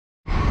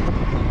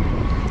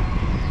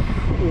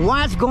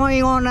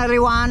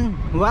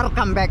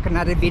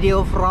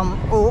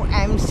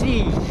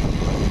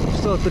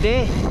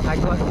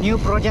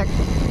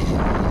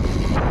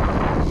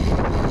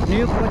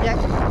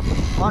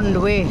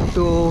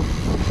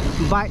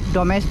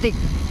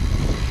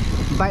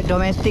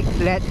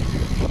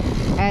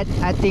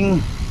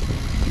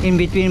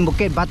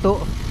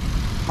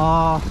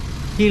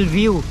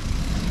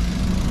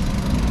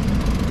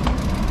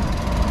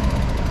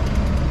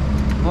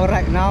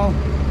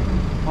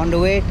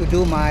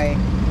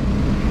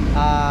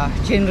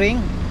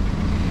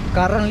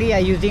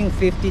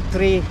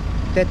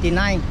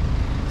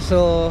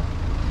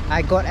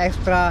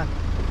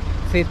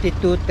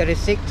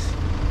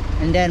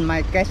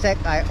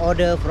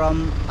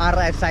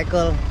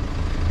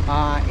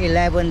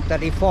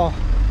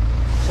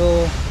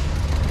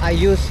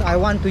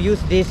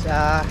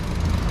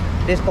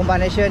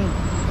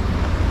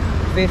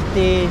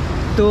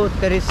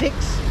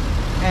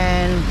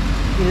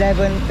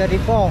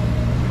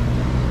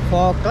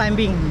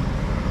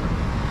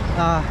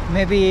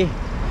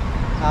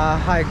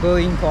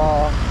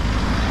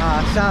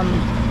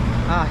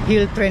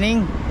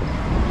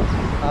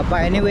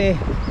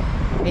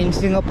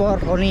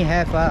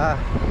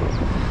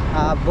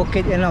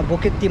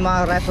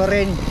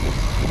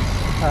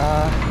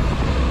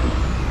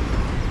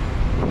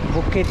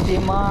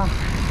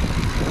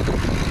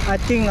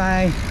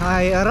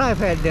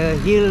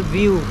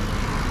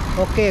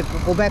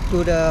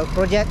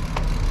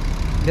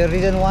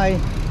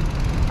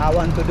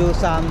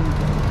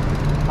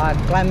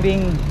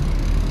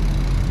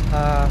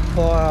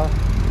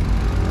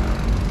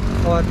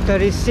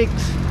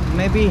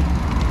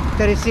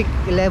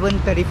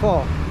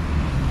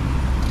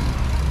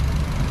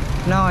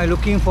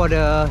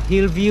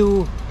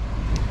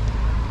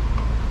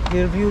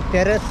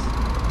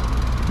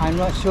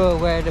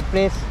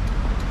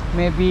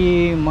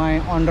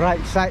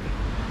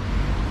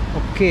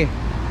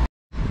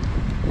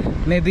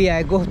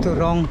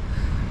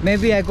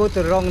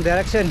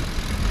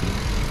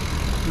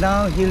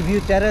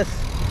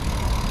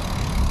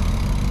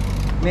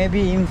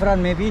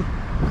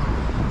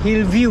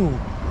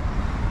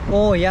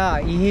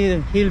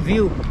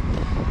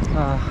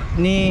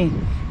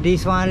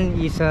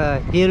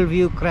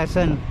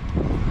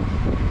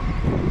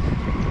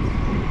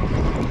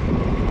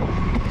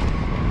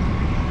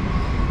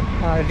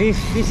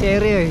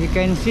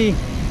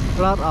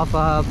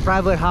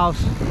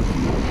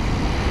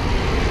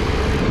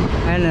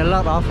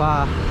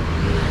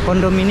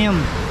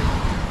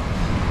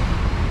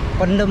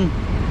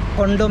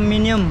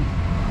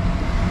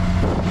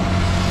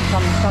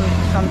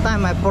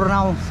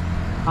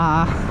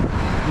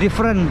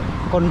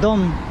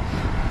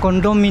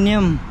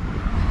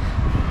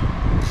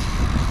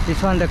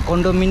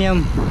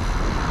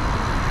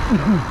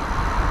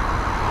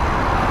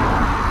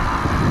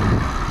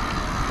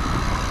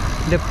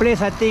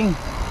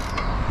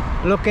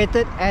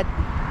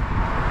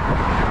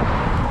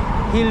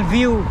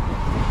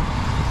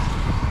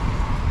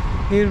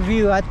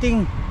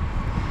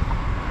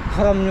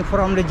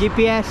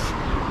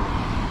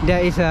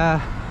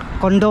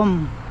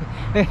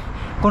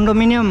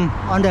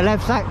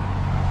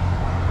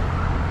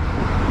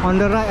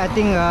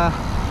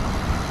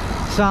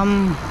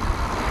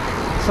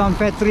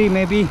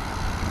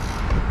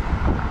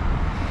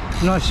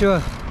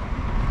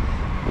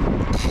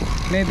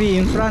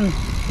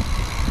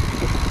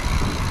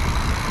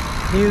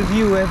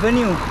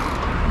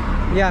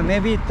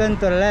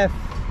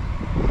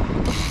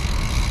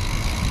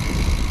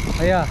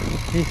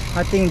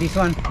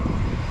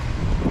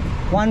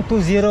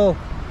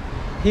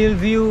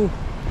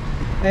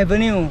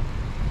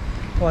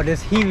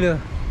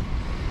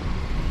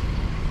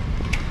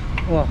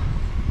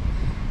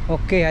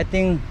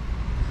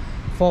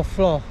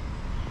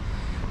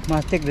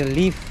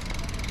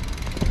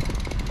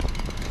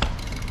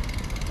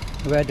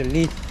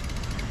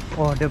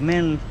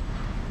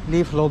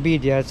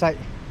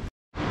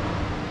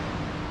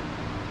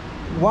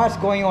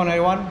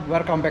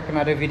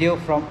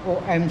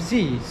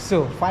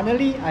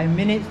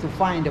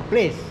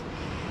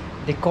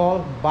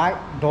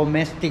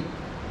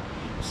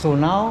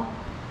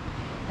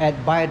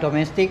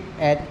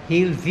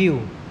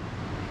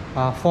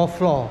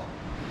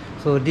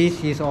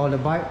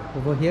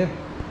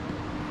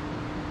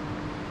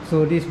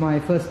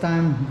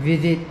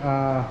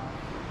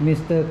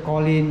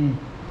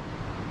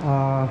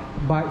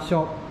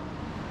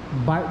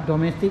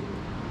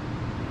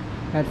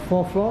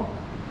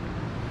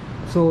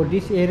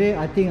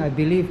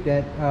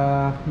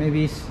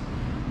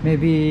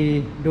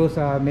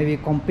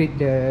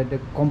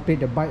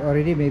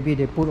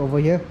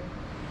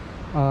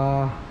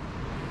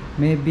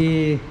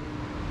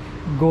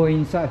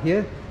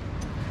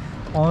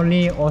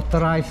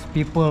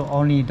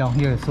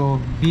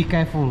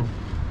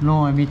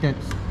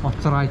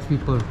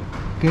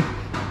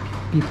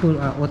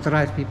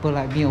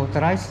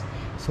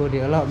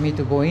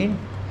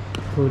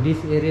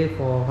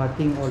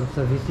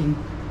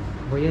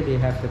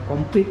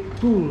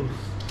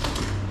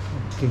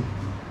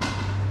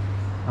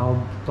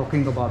I'm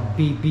talking about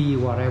BB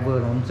whatever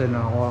nonsense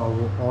are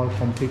all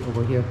complete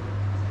over here.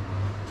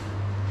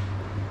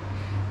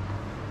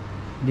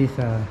 This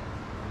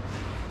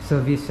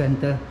service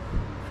center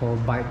for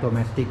bike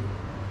domestic.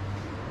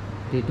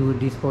 They do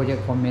this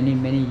project for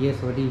many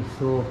years already,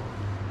 so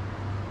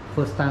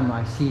first time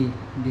I see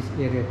this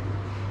area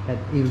at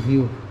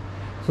Hillview.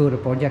 So the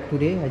project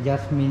today I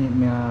just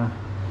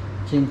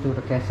change to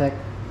the cassette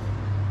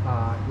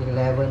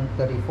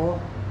 1134.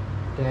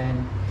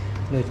 Then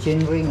the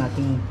chain ring, I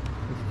think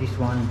this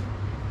one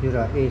is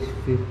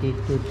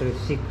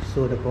 5236.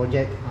 So the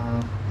project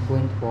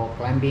going for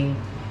climbing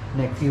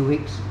next few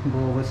weeks, go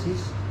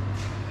overseas.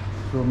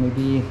 So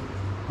maybe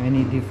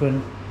any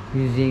different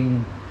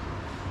using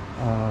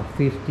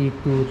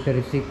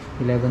 5236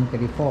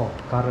 1134.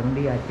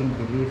 Currently I think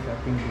this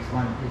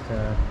one is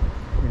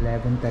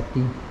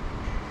 1130.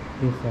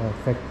 This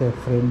factor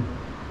frame.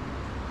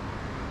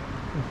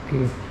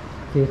 Okay,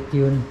 stay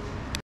tuned.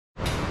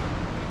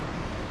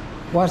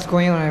 What's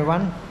going on,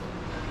 everyone?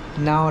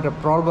 Now the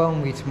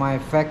problem with my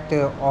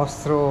factor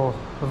ostro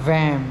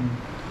van.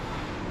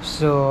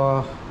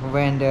 So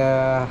when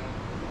the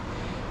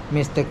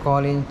Mr.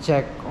 Colin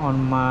checked on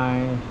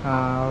my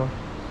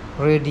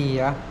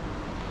ready,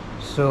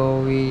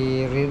 so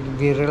we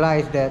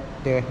realized that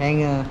the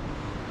hanger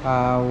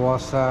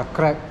was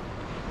cracked.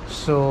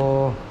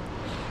 So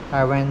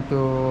I went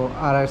to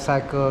other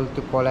cycle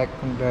to collect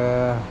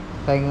the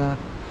hanger.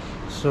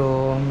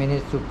 So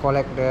managed to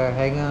collect the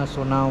hanger.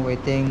 So now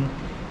waiting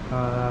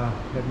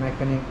the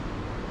mechanic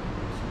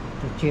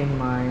to change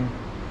my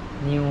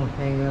new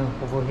hanger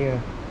over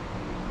here.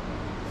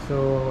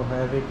 So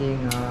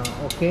everything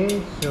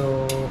okay.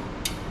 So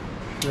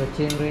the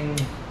chain ring,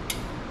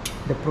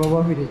 the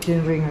problem with the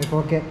chain ring, I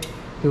forget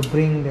to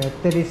bring the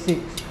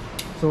 36.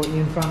 So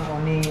in front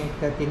only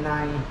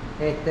 39,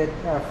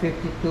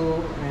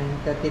 52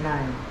 and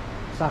 39.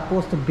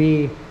 Supposed to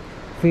be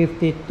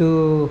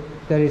 52,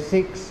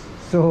 36.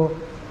 So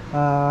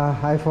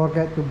I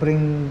forgot to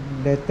bring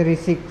the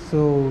 36.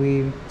 So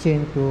we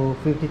change to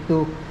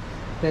 52,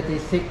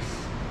 36,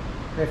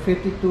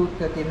 52,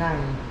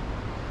 39.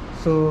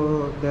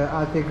 So the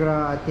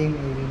Altegra, I think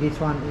this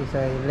one is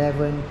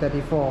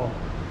 1134.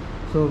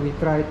 So we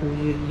try to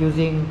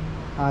using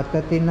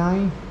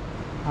 39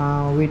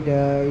 with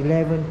the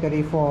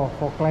 1134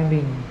 for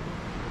climbing.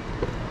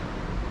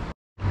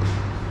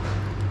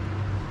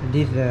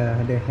 This is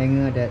the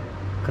hanger that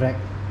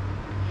cracked.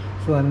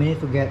 So I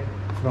managed to get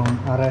from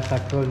RS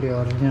Cycle the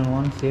original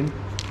one, same.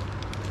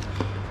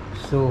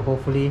 So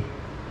hopefully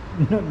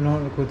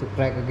not going to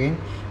crack again,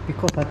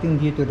 because I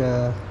think due to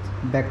the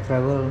back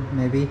travel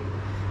maybe.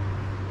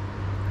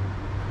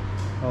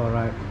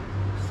 Alright,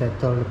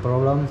 settle the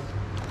problem.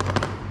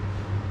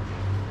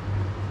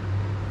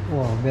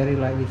 Wow, very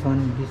light this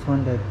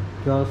one the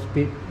 12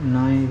 speed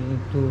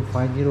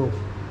 9250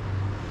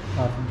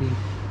 RD.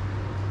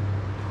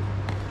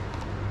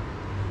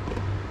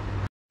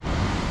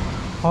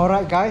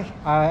 Alright guys,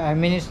 I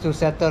managed to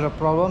settle the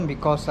problem,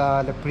 because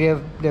the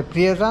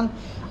previous one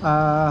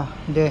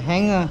the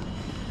hanger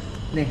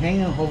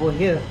over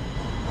here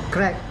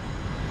cracked.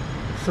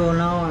 So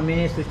now I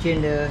managed to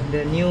change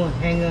the new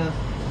hanger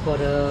for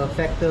the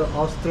factor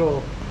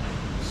ostro.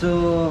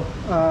 So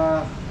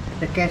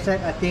the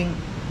cassette I think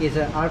is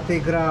an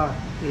Altegra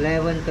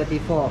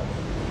 1134.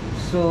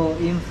 So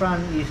in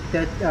front is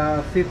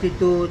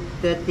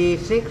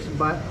 5236,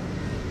 but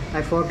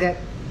I forget,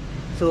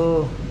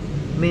 so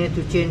managed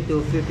to change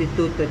to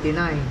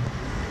 5239.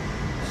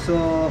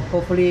 So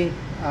hopefully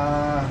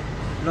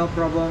no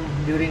problem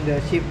during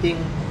the shifting,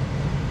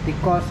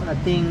 because I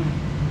think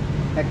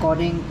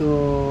according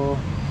to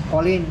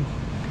Colin,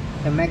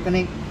 the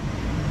mechanic,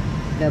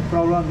 the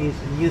problem is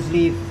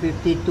usually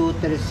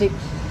 5236,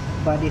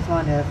 but this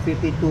one has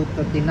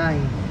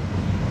 5239.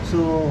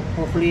 So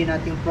hopefully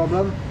nothing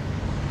problem.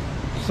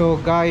 So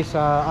guys,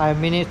 I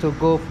managed to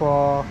go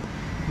for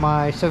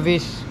my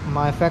service,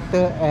 my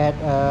factor at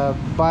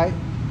by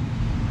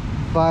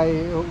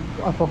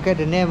I forget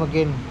the name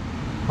again,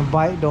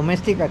 by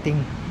domestic, I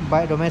think,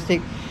 by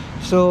domestic.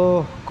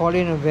 So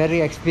Colin is very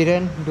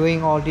experienced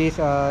doing all this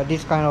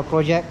kind of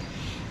project.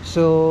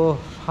 So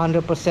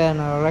 100%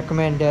 I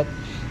recommend that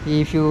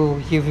if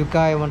you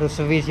guys want to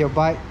service your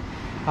bike,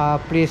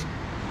 please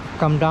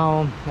come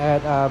down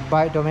at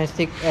Bike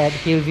Domestic at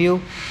Hillview.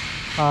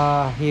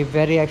 He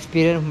very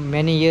experienced,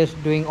 many years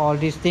doing all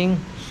these things.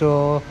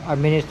 So I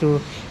managed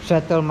to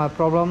settle my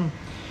problem.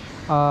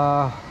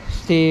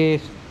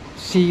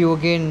 See you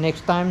again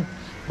next time.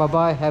 Bye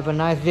bye, have a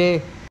nice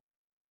day.